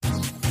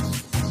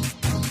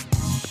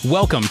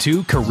Welcome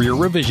to Career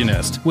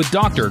Revisionist with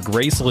Dr.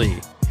 Grace Lee,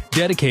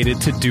 dedicated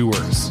to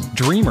doers,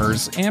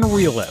 dreamers, and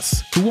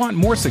realists who want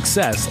more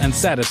success and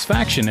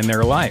satisfaction in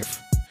their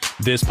life.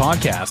 This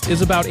podcast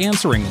is about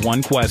answering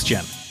one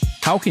question: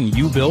 how can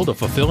you build a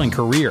fulfilling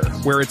career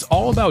where it's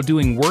all about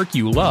doing work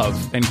you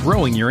love and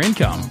growing your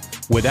income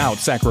without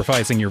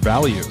sacrificing your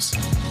values?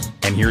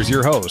 And here's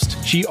your host.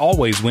 She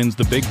always wins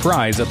the big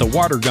prize at the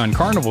Water Gun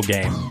Carnival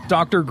game,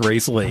 Dr.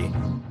 Grace Lee.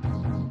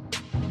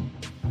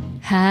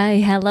 Hi,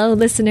 hello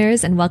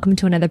listeners, and welcome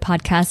to another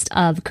podcast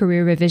of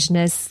Career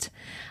Revisionist.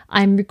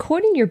 I'm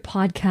recording your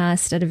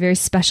podcast at a very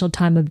special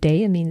time of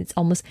day. I mean, it's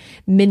almost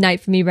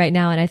midnight for me right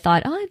now, and I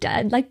thought,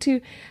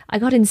 I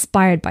got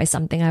inspired by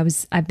something.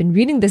 I've been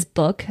reading this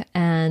book,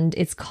 and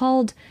it's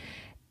called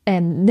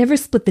Never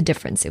Split the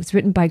Difference. It was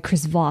written by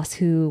Chris Voss,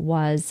 who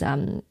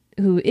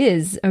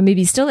is, or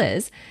maybe still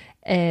is,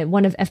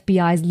 one of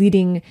FBI's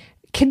leading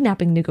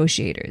kidnapping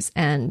negotiators.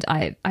 And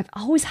I've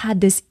always had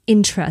this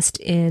interest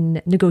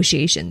in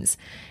negotiations.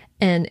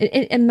 And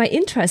my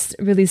interest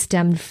really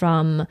stemmed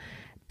from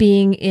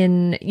being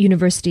in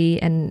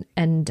university, and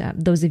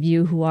those of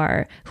you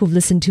who've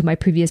listened to my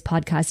previous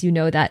podcast, you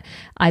know that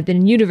I've been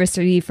in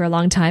university for a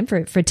long time,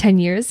 for 10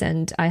 years,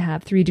 and I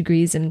have 3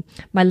 degrees, and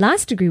my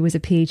last degree was a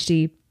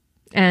PhD.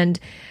 And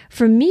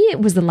for me, it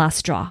was the last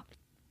straw.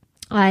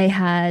 I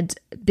had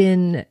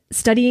been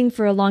studying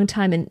for a long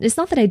time, and it's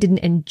not that I didn't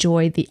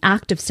enjoy the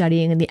act of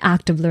studying and the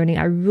act of learning.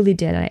 I really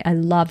did. I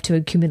love to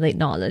accumulate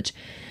knowledge.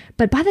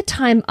 But by the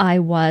time I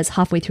was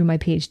halfway through my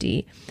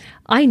PhD,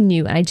 I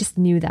just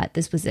knew that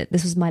this was it.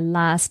 This was my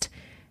last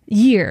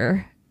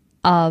year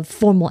of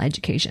formal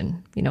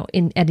education, at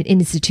an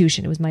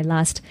institution. It was my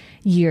last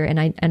year, and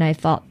I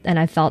felt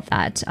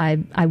that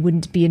I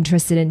wouldn't be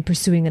interested in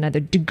pursuing another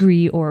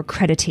degree or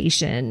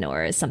accreditation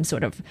or some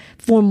sort of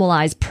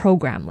formalized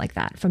program like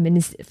that from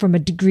a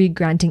degree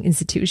granting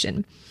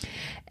institution.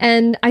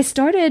 And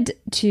halfway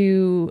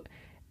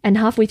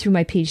through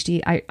my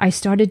PhD, I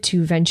started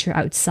to venture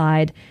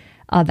outside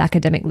of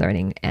academic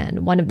learning.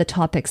 And one of the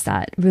topics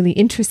that really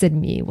interested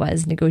me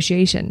was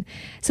negotiation.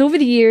 So over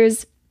the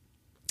years,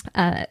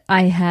 I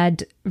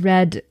had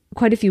read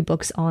quite a few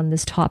books on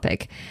this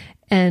topic.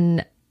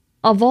 And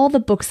of all the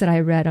books that I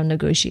read on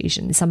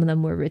negotiation, some of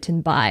them were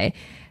written by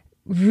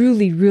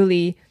really,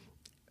 really,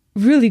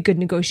 really good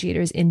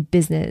negotiators in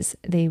business.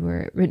 They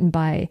were written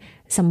by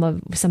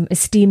some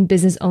esteemed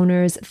business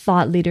owners,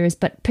 thought leaders,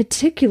 but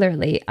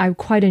particularly I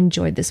quite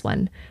enjoyed this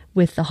one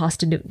with the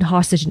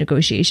hostage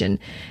negotiation.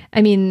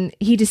 I mean,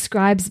 he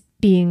describes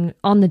being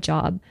on the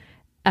job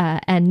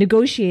and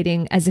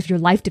negotiating as if your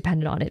life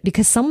depended on it,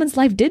 because someone's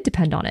life did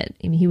depend on it.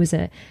 I mean, he was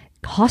a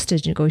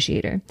hostage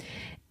negotiator,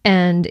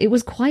 and it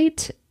was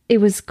quite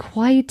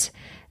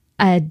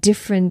a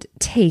different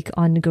take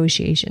on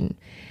negotiation.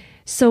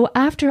 So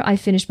after I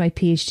finished my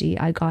PhD,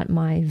 I got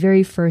my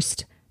very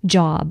first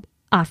job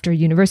after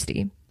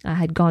university. I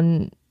had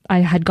gone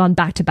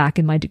back to back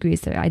in my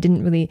degrees there. I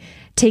didn't really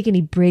take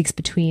any breaks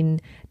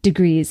between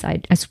degrees.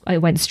 I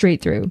went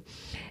straight through,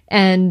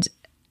 and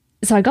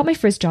so I got my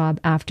first job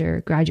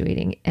after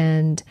graduating,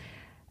 and,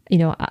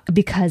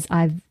 because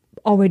I've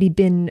already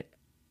been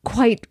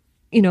quite,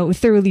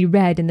 thoroughly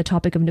read in the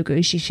topic of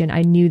negotiation,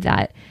 I knew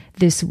that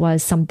this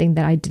was something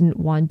that I didn't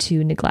want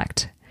to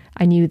neglect.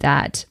 I knew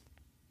that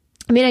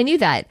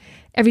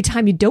every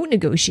time you don't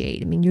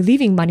negotiate, you're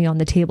leaving money on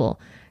the table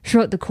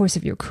throughout the course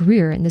of your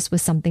career. And this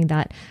was something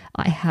that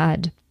I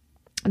had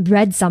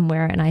read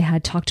somewhere, and I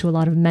had talked to a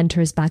lot of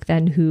mentors back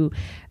then who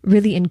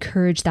really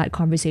encouraged that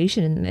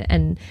conversation.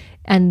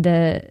 And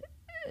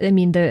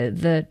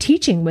the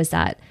teaching was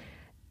that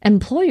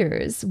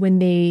employers, when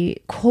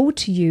they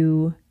quote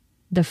you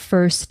the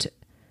first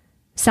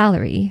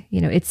salary,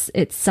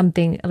 it's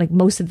something like,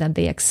 most of them,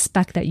 they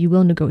expect that you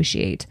will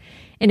negotiate.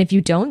 And if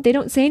you don't, they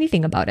don't say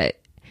anything about it,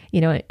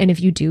 and if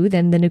you do,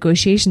 then the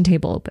negotiation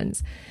table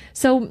opens.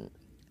 So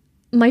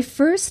my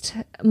first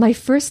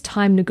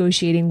time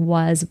negotiating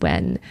was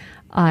when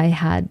I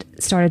had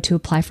started to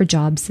apply for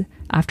jobs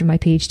after my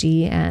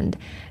PhD, and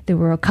there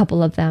were a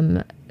couple of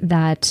them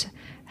that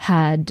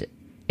had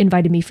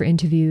invited me for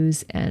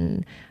interviews,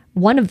 and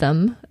one of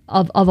them,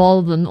 of all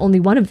of them,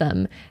 only one of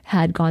them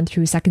had gone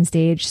through second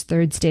stage,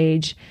 third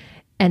stage,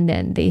 and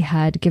then they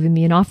had given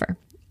me an offer.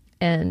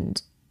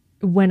 And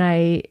when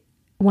I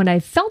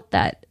felt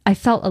that, I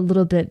felt a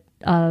little bit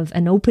of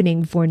an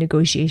opening for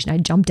negotiation. I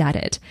jumped at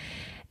it.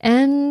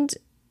 And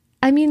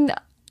I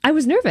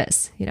was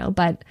nervous,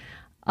 but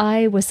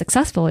I was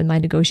successful in my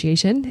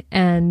negotiation.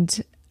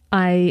 And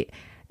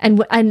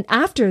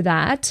after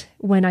that,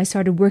 when I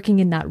started working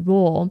in that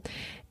role,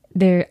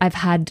 I've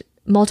had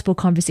multiple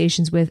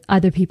conversations with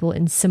other people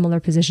in similar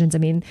positions.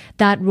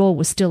 That role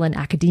was still in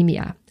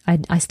academia.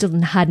 I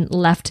still hadn't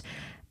left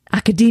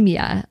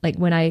academia. Like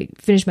when I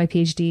finished my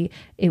PhD,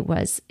 it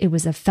was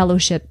a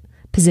fellowship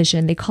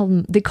position. They call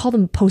them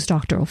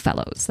postdoctoral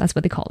fellows. That's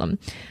what they call them.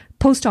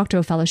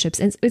 Postdoctoral fellowships.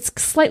 And it's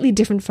slightly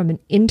different from an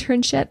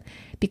internship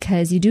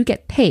because you do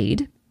get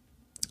paid,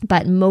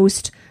 but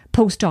most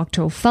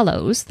postdoctoral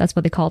fellows, that's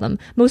what they call them,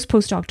 most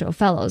postdoctoral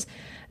fellows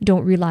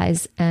don't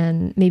realize,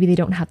 and maybe they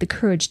don't have the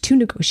courage to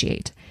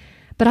negotiate.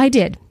 But I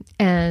did.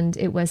 And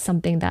it was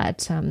something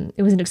that,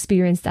 it was an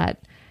experience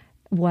that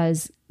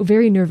was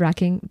very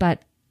nerve-wracking,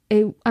 but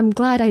I'm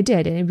glad I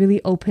did. And it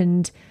really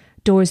opened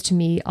doors to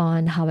me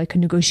on how I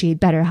can negotiate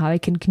better, how I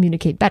can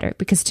communicate better.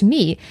 Because to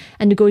me,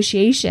 a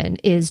negotiation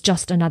is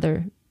just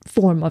another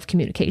form of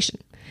communication.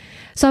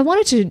 So I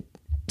wanted to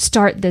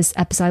start this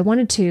episode. I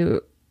wanted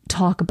to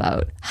talk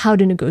about how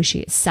to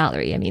negotiate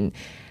salary. I mean,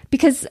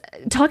 because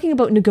talking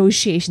about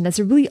negotiation, that's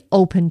a really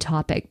open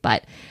topic.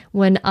 But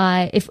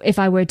if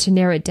I were to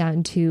narrow it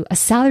down to a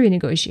salary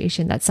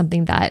negotiation, that's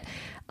something that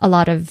a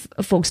lot of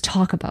folks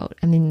talk about.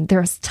 I mean,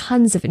 there's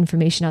tons of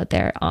information out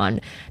there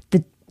on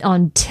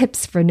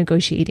tips for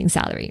negotiating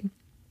salary.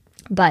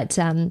 But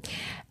sometimes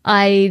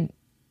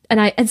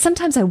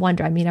I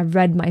wonder, I mean, I've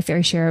read my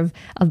fair share of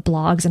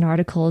blogs and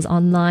articles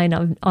online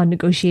on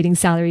negotiating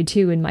salary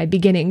too in my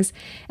beginnings.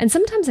 And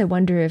sometimes I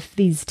wonder if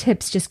these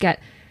tips just get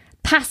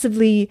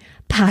passively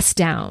passed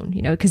down,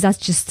 because that's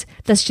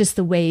just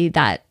the way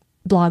that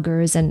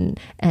bloggers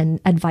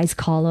and advice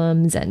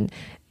columns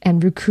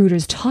and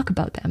recruiters talk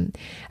about them.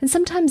 And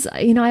sometimes,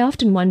 I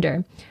often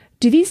wonder,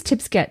 do these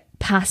tips get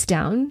passed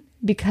down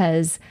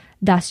because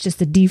that's just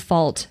the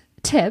default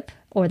tip,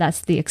 or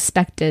that's the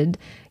expected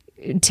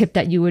tip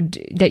that you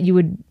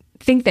would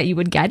think that you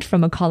would get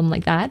from a column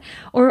like that,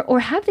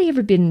 or have they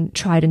ever been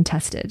tried and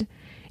tested,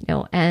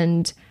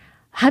 and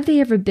have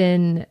they ever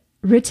been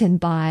written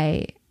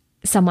by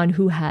someone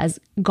who has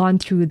gone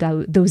through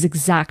those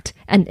exact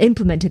and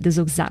implemented those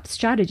exact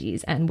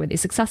strategies, and were they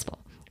successful,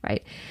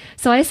 right?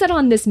 So I set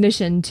on this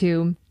mission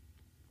to,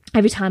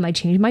 every time I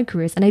changed my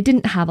careers, and I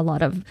didn't have a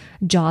lot of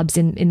jobs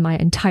in my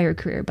entire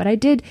career, but I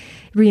did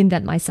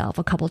reinvent myself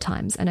a couple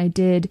times, and I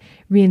did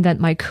reinvent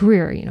my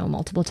career,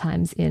 multiple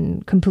times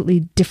in completely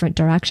different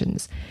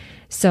directions.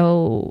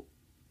 So,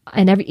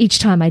 and each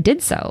time I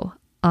did so,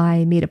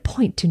 I made a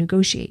point to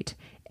negotiate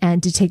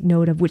and to take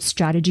note of which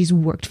strategies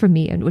worked for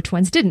me and which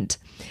ones didn't.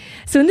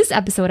 So in this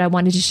episode, I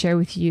wanted to share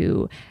with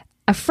you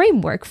a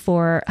framework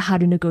for how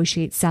to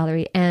negotiate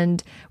salary,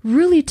 and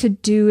really to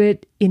do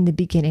it in the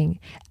beginning,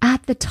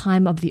 at the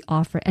time of the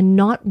offer, and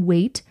not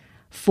wait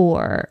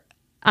for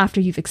after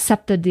you've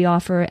accepted the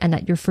offer and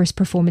at your first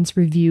performance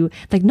review,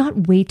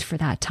 not wait for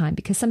that time,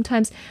 because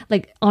sometimes,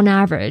 on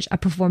average, a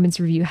performance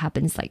review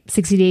happens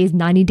 60 days,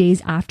 90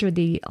 days after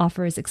the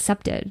offer is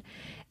accepted.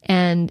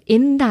 And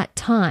in that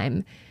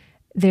time,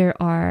 there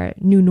are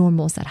new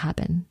normals that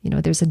happen.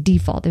 There's a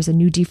default, there's a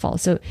new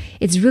default. So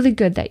it's really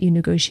good that you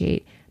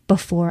negotiate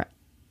before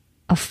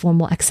a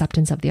formal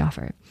acceptance of the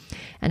offer.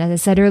 And as I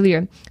said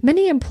earlier,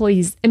 many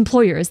employers,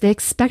 they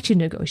expect you to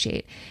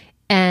negotiate.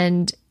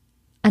 And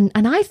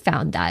I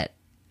found that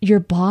your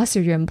boss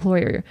or your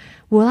employer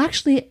will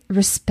actually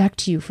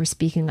respect you for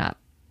speaking up.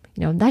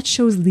 That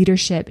shows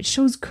leadership, it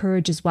shows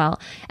courage as well,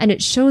 and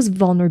it shows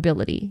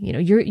vulnerability.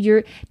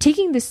 You're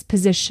taking this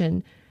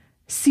position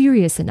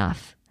serious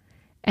enough,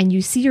 and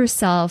you see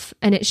yourself,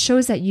 and it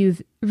shows that you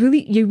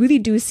really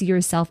do see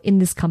yourself in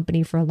this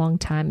company for a long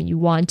time, and you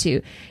want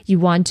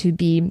to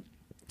be,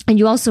 and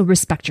you also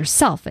respect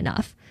yourself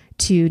enough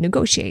to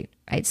negotiate,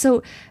 right?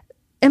 So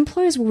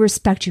employers will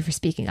respect you for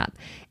speaking up,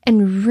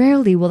 and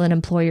rarely will an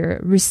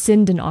employer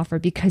rescind an offer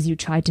because you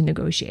tried to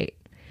negotiate,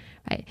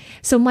 right?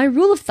 So my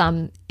rule of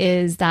thumb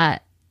is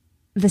that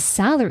the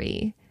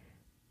salary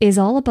is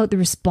all about the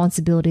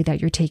responsibility that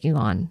you're taking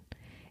on.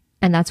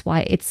 And that's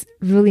why it's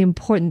really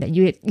important that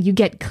you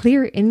get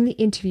clear in the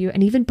interview,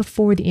 and even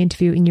before the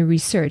interview in your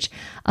research,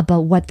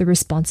 about what the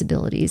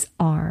responsibilities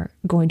are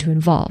going to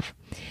involve.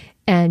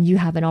 And you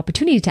have an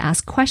opportunity to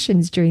ask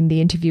questions during the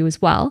interview as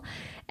well.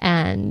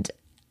 And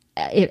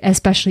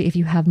especially if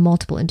you have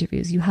multiple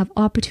interviews, you have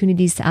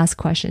opportunities to ask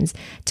questions,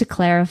 to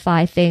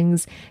clarify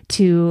things,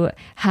 to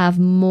have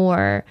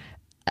more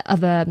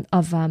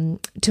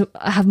to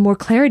have more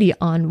clarity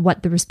on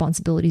what the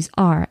responsibilities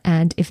are,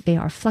 and if they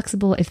are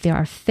flexible, if they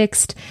are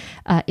fixed,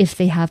 if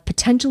they have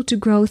potential to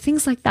grow,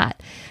 things like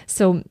that.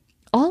 So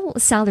all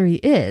salary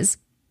is,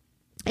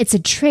 it's a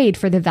trade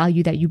for the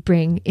value that you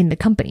bring in the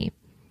company,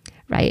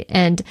 right?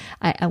 And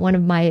one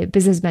of my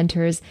business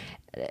mentors,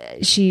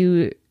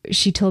 she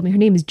told me, her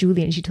name is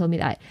Julie, and she told me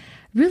that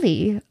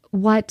really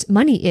what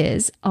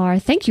money are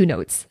thank you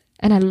notes.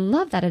 And I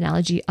love that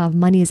analogy of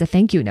money as a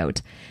thank you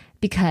note,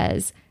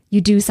 because you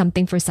do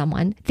something for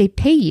someone, they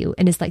pay you,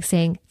 and it's like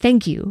saying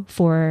thank you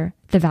for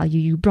the value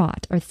you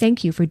brought, or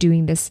thank you for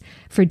doing this,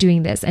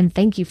 and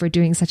thank you for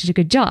doing such a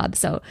good job.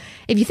 So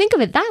if you think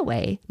of it that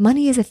way,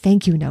 money is a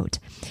thank you note.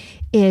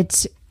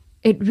 It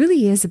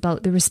really is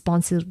about the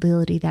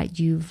responsibility that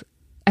you've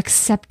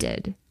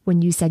accepted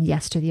when you said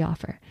yes to the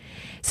offer.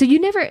 So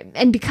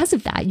and because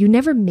of that, you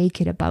never make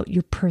it about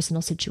your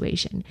personal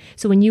situation.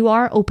 So when you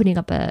are opening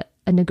up a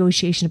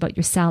negotiation about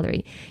your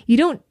salary, you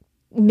don't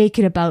make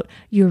it about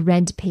your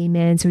rent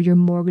payments or your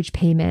mortgage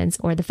payments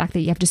or the fact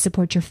that you have to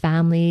support your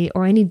family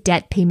or any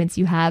debt payments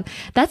you have.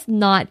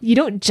 You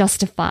don't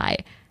justify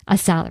a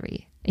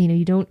salary,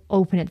 You don't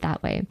open it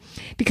that way.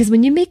 Because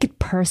when you make it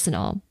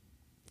personal,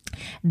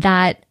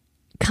 that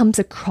comes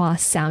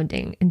across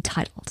sounding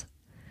entitled,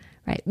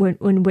 right?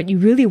 When what you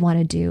really want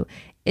to do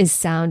is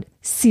sound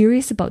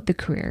serious about the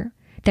career,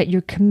 that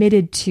you're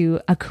committed to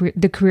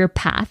the career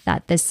path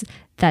that this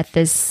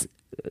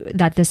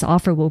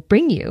offer will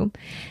bring you,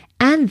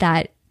 and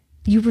that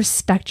you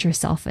respect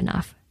yourself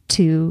enough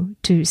to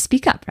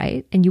speak up,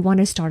 right? And you want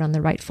to start on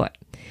the right foot.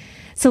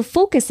 So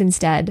focus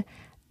instead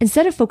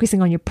of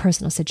focusing on your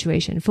personal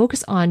situation,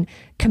 focus on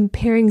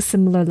comparing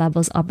similar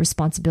levels of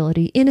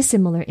responsibility in a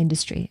similar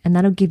industry. And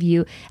that'll give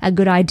you a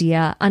good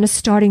idea and a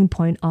starting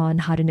point on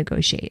how to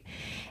negotiate.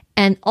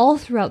 And all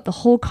throughout the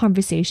whole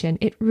conversation,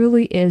 it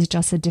really is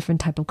just a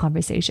different type of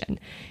conversation.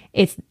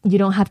 You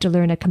don't have to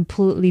learn a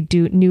completely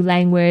new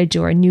language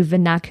or a new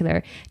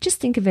vernacular. Just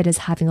think of it as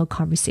having a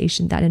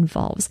conversation that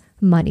involves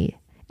money.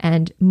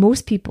 And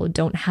most people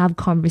don't have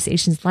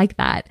conversations like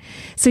that.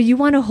 So you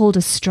want to hold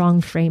a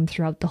strong frame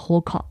throughout the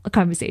whole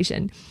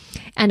conversation.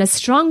 And a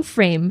strong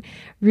frame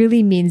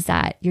really means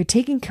that you're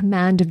taking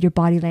command of your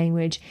body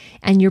language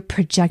and you're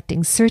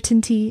projecting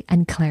certainty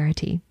and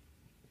clarity.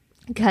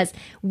 Because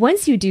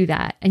once you do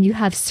that and you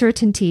have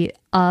certainty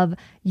of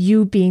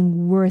you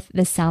being worth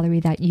the salary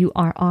that you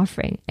are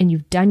offering, and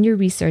you've done your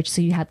research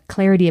so you have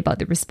clarity about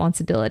the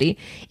responsibility,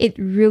 it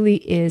really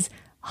is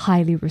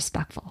highly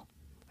respectful.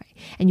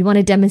 And you want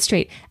to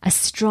demonstrate a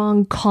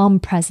strong, calm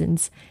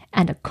presence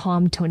and a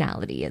calm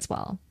tonality as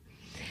well.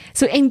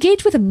 So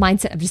engage with a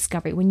mindset of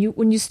discovery. When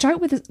you start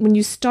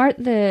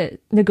the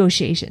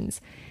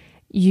negotiations,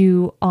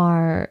 you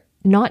are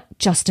not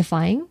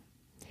justifying,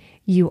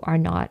 you are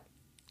not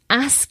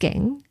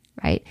asking,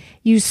 right?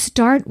 You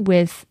start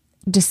with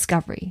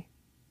discovery.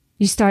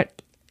 You start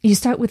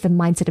with the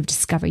mindset of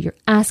discovery. You're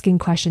asking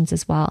questions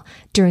as well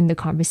during the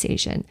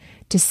conversation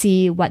to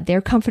see what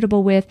they're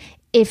comfortable with.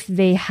 If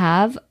they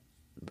have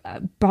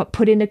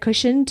put in a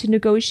cushion to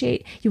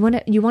negotiate, you want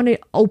to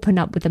open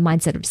up with the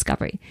mindset of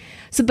discovery.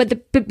 So,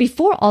 but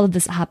before all of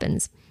this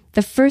happens,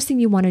 the first thing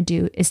you want to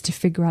do is to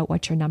figure out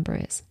what your number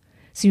is.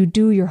 So you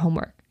do your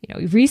homework.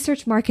 You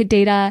research market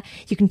data.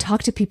 You can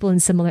talk to people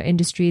in similar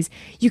industries.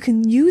 You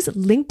can use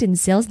LinkedIn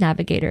Sales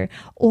Navigator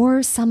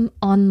or some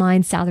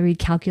online salary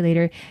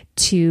calculator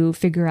to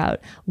figure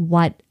out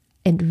what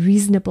a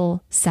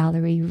reasonable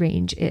salary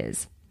range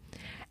is.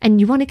 And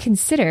you want to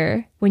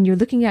consider, when you're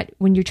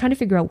trying to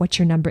figure out what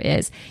your number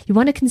is, you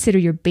want to consider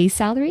your base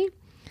salary.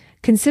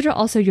 Consider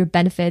also your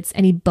benefits,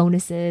 any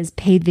bonuses,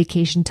 paid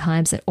vacation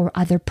times, or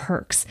other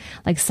perks.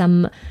 Like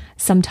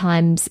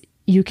sometimes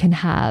you can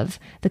have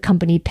the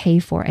company pay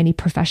for any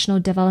professional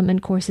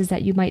development courses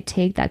that you might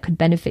take that could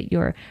benefit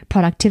your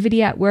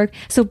productivity at work.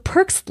 So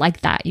perks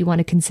like that, you want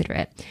to consider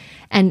it.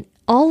 And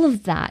all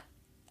of that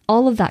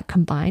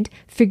combined,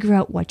 figure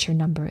out what your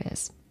number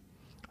is.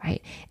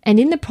 Right. And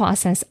in the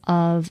process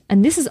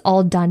and this is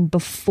all done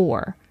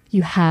before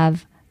you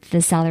have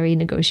the salary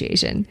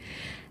negotiation.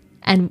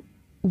 And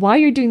while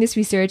you're doing this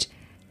research,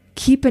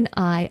 keep an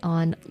eye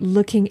on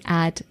looking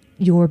at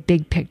your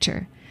big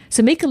picture.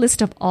 So make a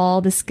list of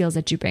all the skills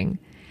that you bring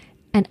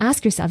and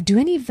ask yourself, do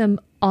any of them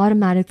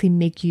automatically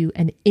make you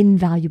an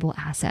invaluable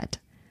asset?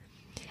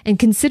 And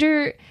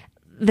consider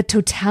the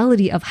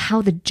totality of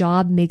how the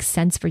job makes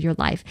sense for your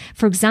life.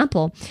 For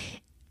example,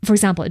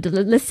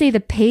 let's say the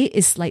pay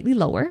is slightly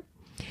lower,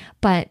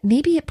 but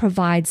maybe it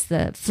provides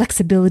the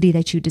flexibility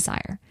that you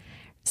desire.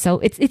 So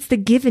it's the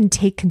give and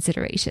take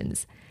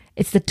considerations.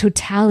 It's the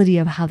totality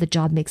of how the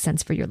job makes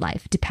sense for your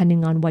life,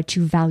 depending on what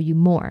you value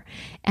more.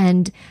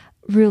 And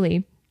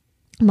really,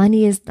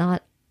 money is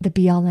not the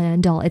be all and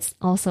end all. It's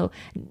also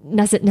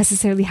doesn't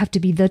necessarily have to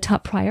be the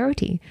top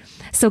priority.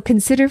 So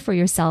consider for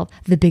yourself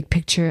the big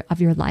picture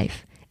of your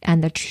life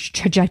and the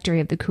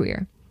trajectory of the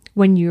career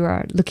when you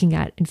are looking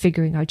at and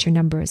figuring out your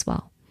number as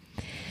well.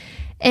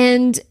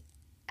 And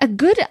a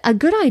good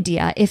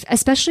idea,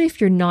 especially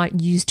if you're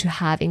not used to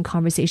having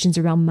conversations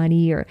around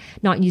money or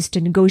not used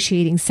to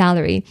negotiating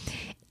salary,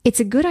 it's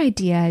a good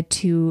idea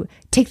to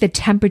take the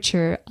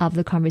temperature of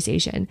the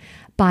conversation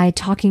by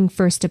talking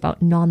first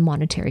about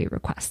non-monetary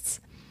requests.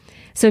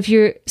 So if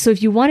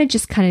you want to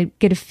just kind of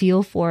get a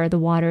feel for the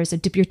waters or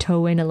dip your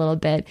toe in a little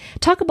bit,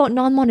 talk about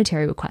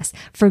non-monetary requests.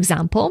 For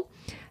example,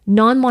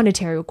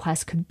 non-monetary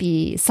requests could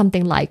be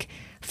something like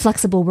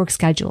flexible work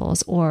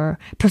schedules or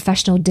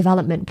professional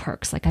development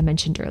perks, like I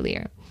mentioned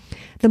earlier.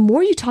 The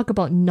more you talk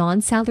about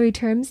non-salary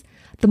terms,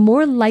 the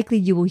more likely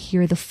you will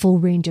hear the full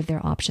range of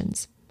their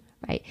options,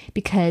 right?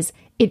 Because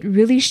it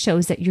really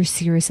shows that you're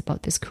serious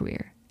about this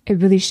career. It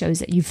really shows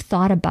that you've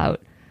thought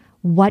about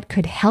what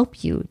could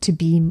help you to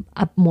be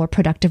a more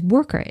productive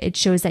worker. It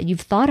shows that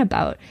you've thought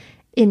about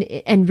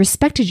and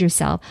respected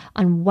yourself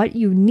on what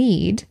you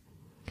need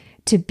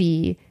to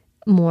be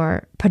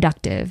more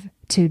productive,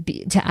 to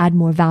add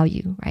more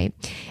value, right?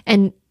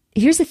 And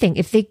here's the thing,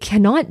 if they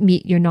cannot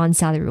meet your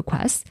non-salary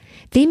requests,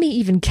 they may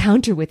even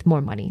counter with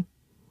more money,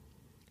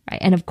 right?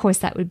 And of course,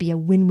 that would be a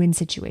win-win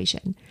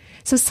situation.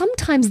 So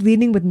sometimes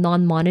leading with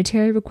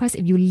non-monetary requests,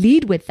 if you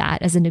lead with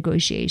that as a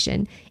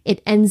negotiation,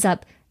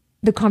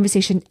 the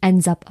conversation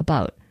ends up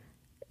about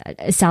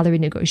salary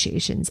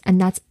negotiations, and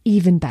that's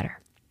even better.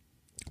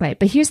 Right.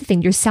 But here's the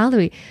thing, your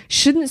salary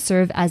shouldn't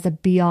serve as the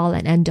be all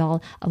and end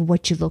all of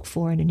what you look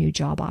for in a new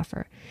job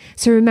offer.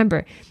 So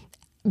remember,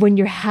 when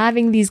you're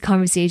having these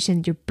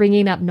conversations, you're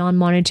bringing up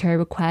non-monetary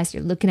requests,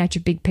 you're looking at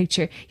your big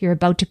picture, you're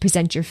about to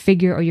present your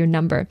figure or your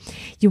number.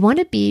 You want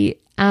to be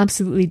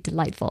absolutely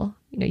delightful.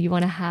 You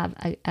want to have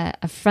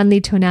a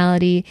friendly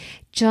tonality,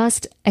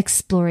 just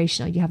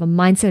explorational. You have a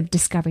mindset of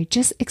discovery,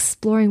 just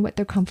exploring what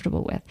they're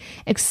comfortable with,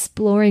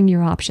 exploring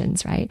your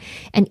options, right?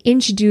 And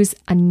introduce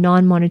a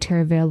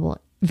non-monetary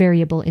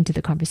variable into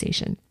the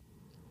conversation.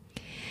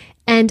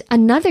 And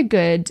another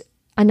good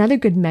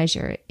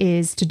measure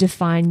is to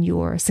define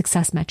your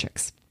success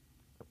metrics.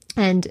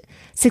 And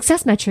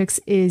success metrics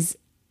is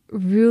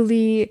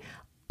really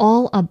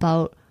all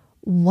about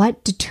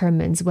what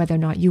determines whether or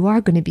not you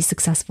are going to be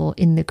successful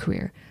in the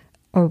career,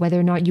 or whether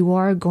or not you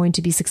are going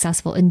to be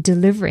successful in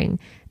delivering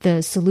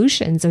the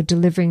solutions or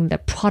delivering the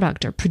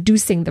product or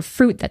producing the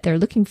fruit that they're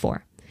looking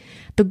for.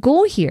 The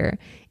goal here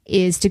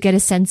is to get a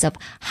sense of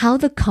how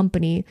the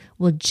company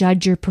will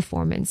judge your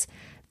performance,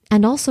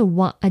 and also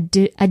what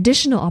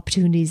additional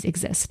opportunities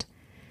exist.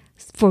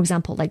 For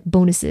example, like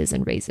bonuses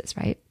and raises,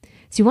 right?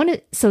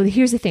 So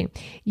here's the thing.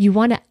 You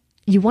want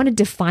to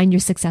define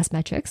your success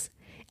metrics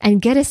and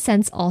get a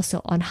sense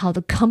also on how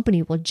the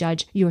company will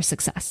judge your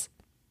success.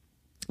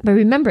 But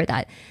remember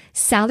that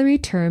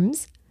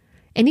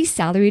any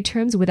salary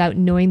terms without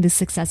knowing the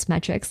success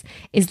metrics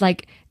is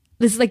like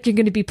you're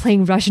going to be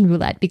playing Russian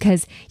roulette,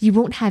 because you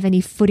won't have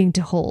any footing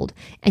to hold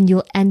and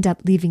you'll end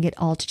up leaving it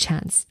all to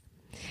chance.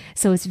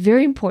 So it's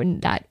very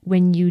important that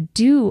when you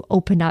do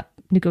open up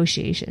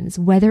negotiations,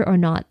 whether or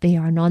not they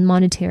are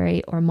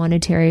non-monetary or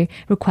monetary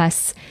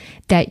requests,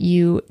 that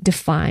you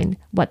define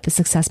what the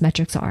success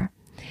metrics are.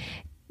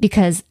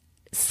 Because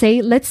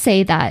let's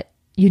say that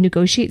you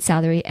negotiate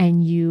salary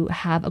and you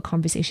have a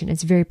conversation,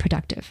 it's very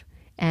productive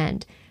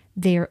and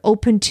they're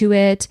open to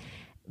it,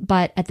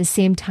 but at the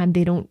same time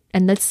they don't,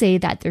 and let's say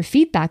that their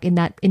feedback in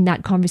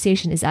that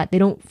conversation is that they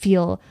don't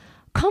feel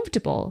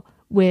comfortable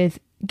with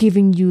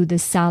giving you the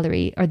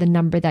salary or the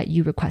number that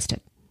you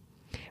requested,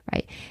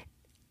 right?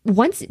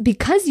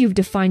 Because you've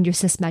defined your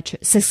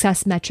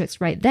success metrics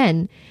right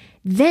then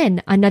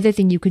another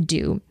thing you could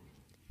do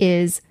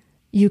is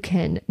you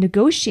can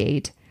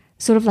negotiate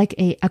sort of like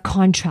a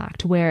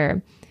contract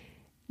where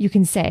you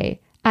can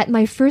say, at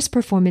my first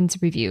performance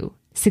review,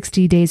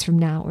 60 days from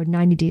now or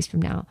 90 days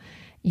from now,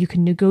 you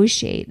can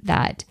negotiate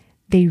that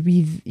you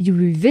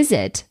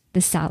revisit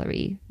the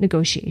salary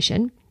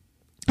negotiation.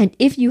 And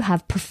if you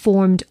have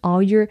performed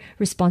all your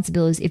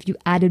responsibilities, if you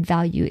added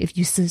value, if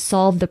you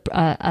solved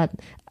a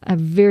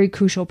very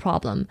crucial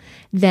problem,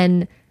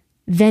 then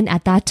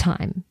at that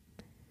time,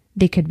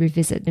 they could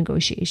revisit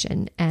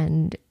negotiation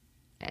and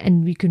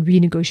we can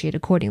renegotiate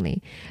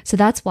accordingly. So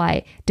that's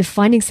why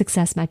defining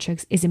success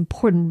metrics is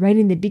important right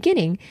in the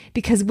beginning,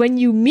 because when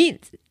you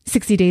meet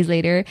 60 days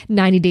later,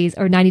 90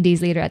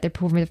 days later at the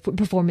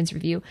performance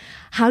review,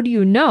 how do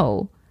you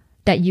know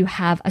that you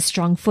have a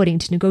strong footing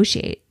to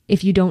negotiate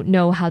if you don't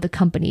know how the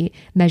company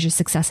measures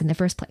success in the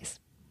first place?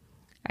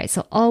 All right,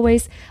 so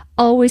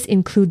always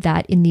include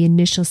that in the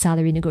initial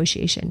salary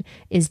negotiation,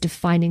 is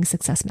defining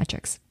success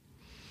metrics.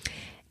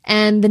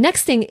 And the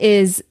next thing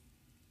is,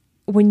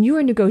 when you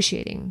are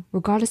negotiating,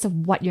 regardless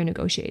of what you're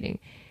negotiating,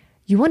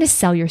 you want to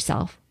sell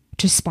yourself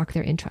to spark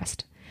their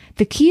interest.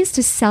 The key is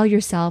to sell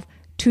yourself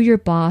to your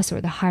boss or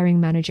the hiring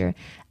manager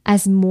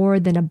as more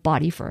than a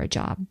body for a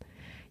job.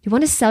 You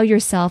want to sell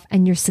yourself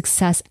and your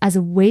success as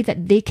a way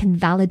that they can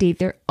validate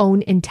their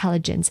own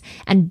intelligence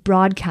and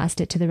broadcast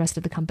it to the rest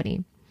of the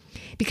company.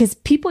 Because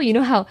people,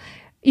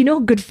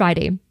 Good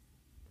Friday,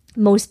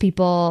 most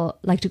people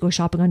like to go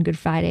shopping on Good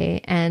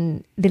Friday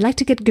and they like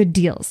to get good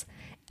deals.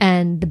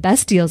 And the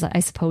best deals, I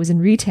suppose, in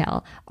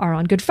retail are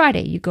on Good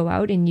Friday. You go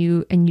out and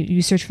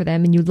you search for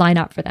them and you line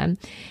up for them.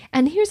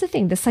 And here's the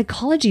thing, the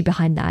psychology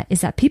behind that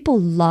is that people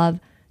love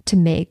to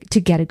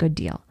get a good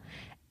deal.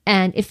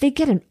 And if they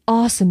get an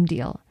awesome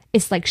deal,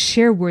 it's like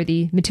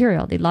share-worthy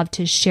material. They love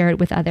to share it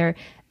with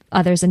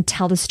others and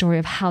tell the story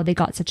of how they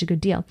got such a good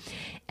deal.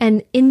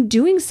 And in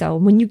doing so,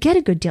 when you get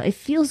a good deal, it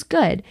feels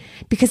good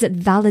because it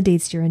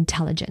validates your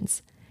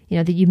intelligence,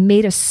 that you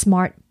made a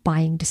smart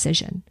buying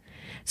decision.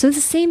 So it's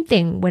the same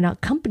thing when a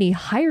company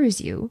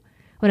hires you,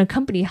 when a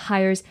company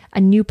hires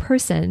a new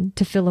person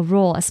to fill a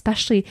role,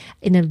 especially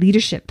in a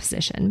leadership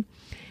position,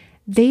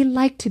 they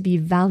like to be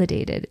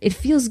validated. It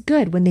feels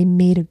good when they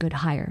made a good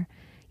hire,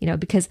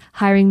 because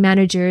hiring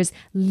managers,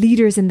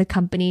 leaders in the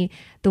company,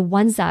 the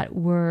ones that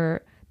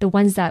were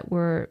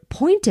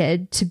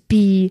pointed to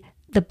be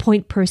the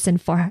point person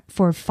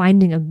for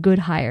finding a good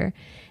hire,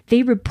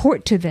 they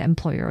report to the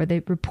employer or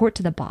they report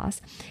to the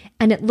boss,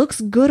 and it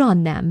looks good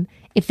on them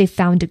if they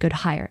found a good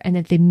hire and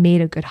if they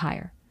made a good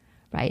hire,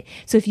 right?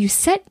 So if you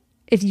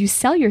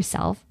sell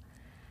yourself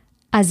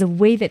as a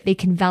way that they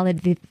can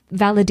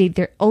validate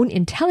their own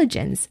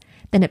intelligence,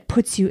 then it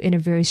puts you in a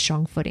very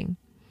strong footing.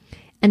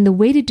 And the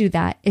way to do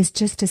that is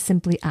just to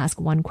simply ask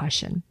one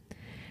question.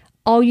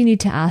 All you need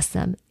to ask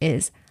them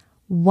is,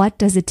 what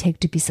does it take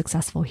to be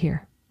successful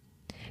here?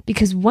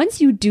 Because once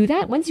you do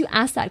that, once you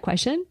ask that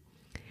question,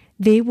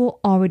 they will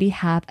already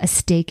have a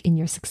stake in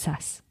your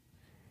success.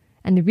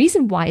 And the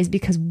reason why is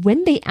because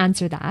when they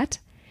answer that,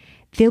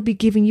 they'll be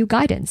giving you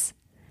guidance.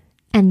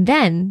 And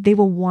then they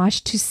will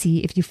watch to see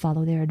if you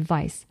follow their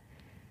advice.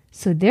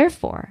 So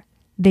therefore,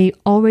 they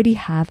already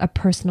have a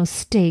personal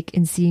stake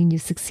in seeing you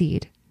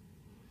succeed.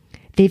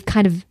 They've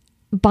kind of,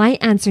 by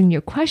answering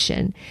your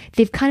question,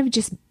 they've kind of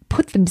just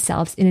put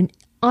themselves in an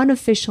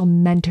unofficial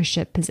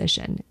mentorship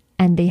position,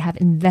 and they have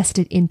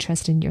invested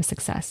interest in your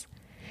success.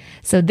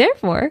 So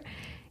therefore,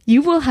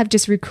 you will have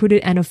just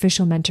recruited an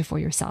official mentor for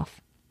yourself.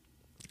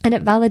 And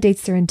it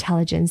validates their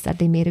intelligence that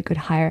they made a good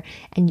hire.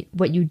 And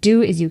what you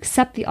do is you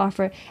accept the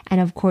offer. And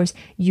of course,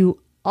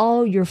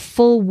 all your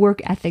full work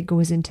ethic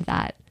goes into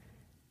that.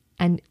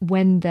 And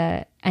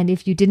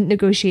if you didn't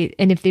negotiate,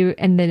 and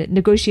the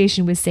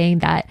negotiation was saying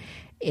that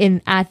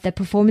at the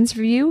performance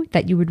review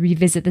that you would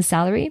revisit the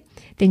salary,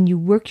 then you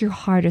work your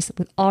hardest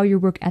with all your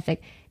work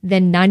ethic.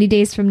 Then 90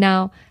 days from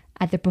now,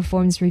 at the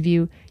performance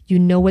review, you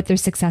know what their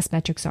success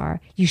metrics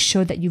are. You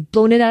show that you've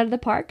blown it out of the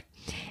park,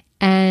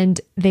 and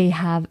they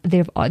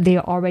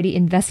already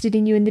invested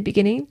in you in the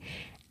beginning.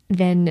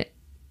 Then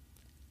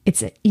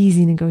it's an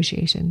easy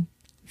negotiation,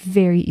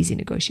 very easy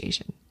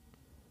negotiation.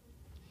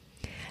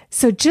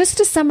 So just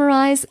to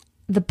summarize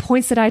the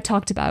points that I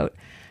talked about,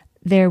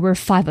 there were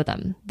 5 of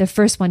them. The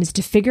first one is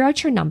to figure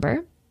out your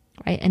number,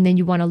 right? And then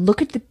you want to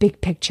look at the big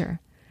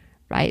picture,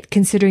 right?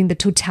 Considering the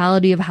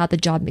totality of how the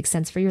job makes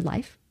sense for your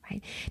life,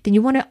 right? Then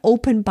you want to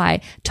open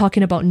by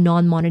talking about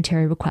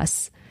non-monetary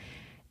requests.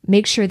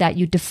 Make sure that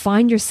you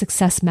define your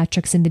success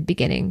metrics in the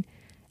beginning,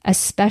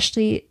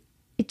 especially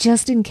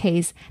just in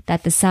case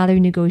that the salary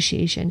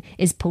negotiation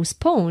is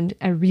postponed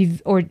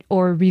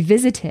or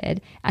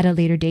revisited at a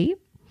later date.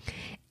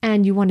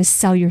 And you want to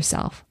sell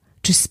yourself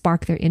to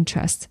spark their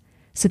interest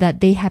so that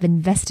they have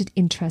invested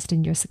interest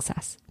in your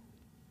success.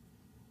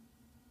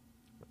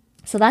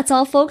 So that's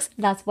all, folks.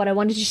 That's what I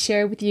wanted to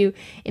share with you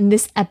in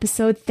this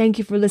episode. Thank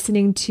you for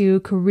listening to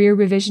Career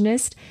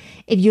Revisionist.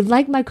 If you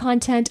like my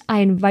content,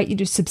 I invite you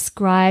to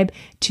subscribe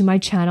to my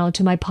channel,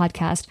 to my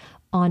podcast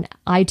on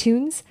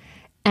iTunes,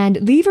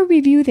 and leave a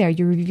review there.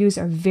 Your reviews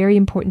are very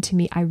important to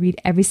me. I read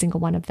every single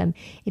one of them.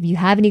 If you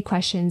have any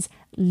questions,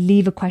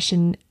 leave a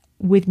question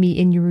with me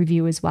in your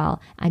review as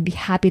well. I'd be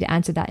happy to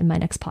answer that in my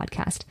next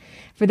podcast.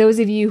 For those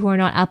of you who are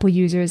not Apple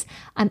users,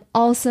 I'm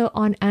also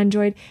on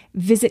Android.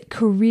 Visit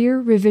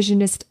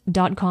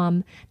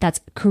careerrevisionist.com. That's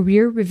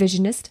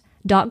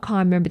careerrevisionist.com.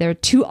 Remember, there are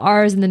 2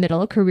 R's in the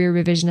middle,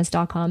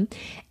 careerrevisionist.com.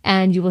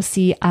 And you will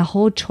see a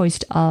whole choice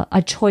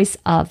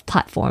of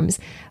platforms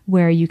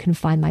where you can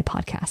find my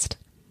podcast.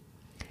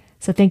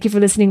 So thank you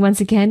for listening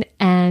once again,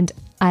 and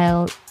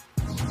I'll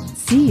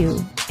see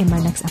you in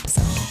my next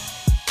episode.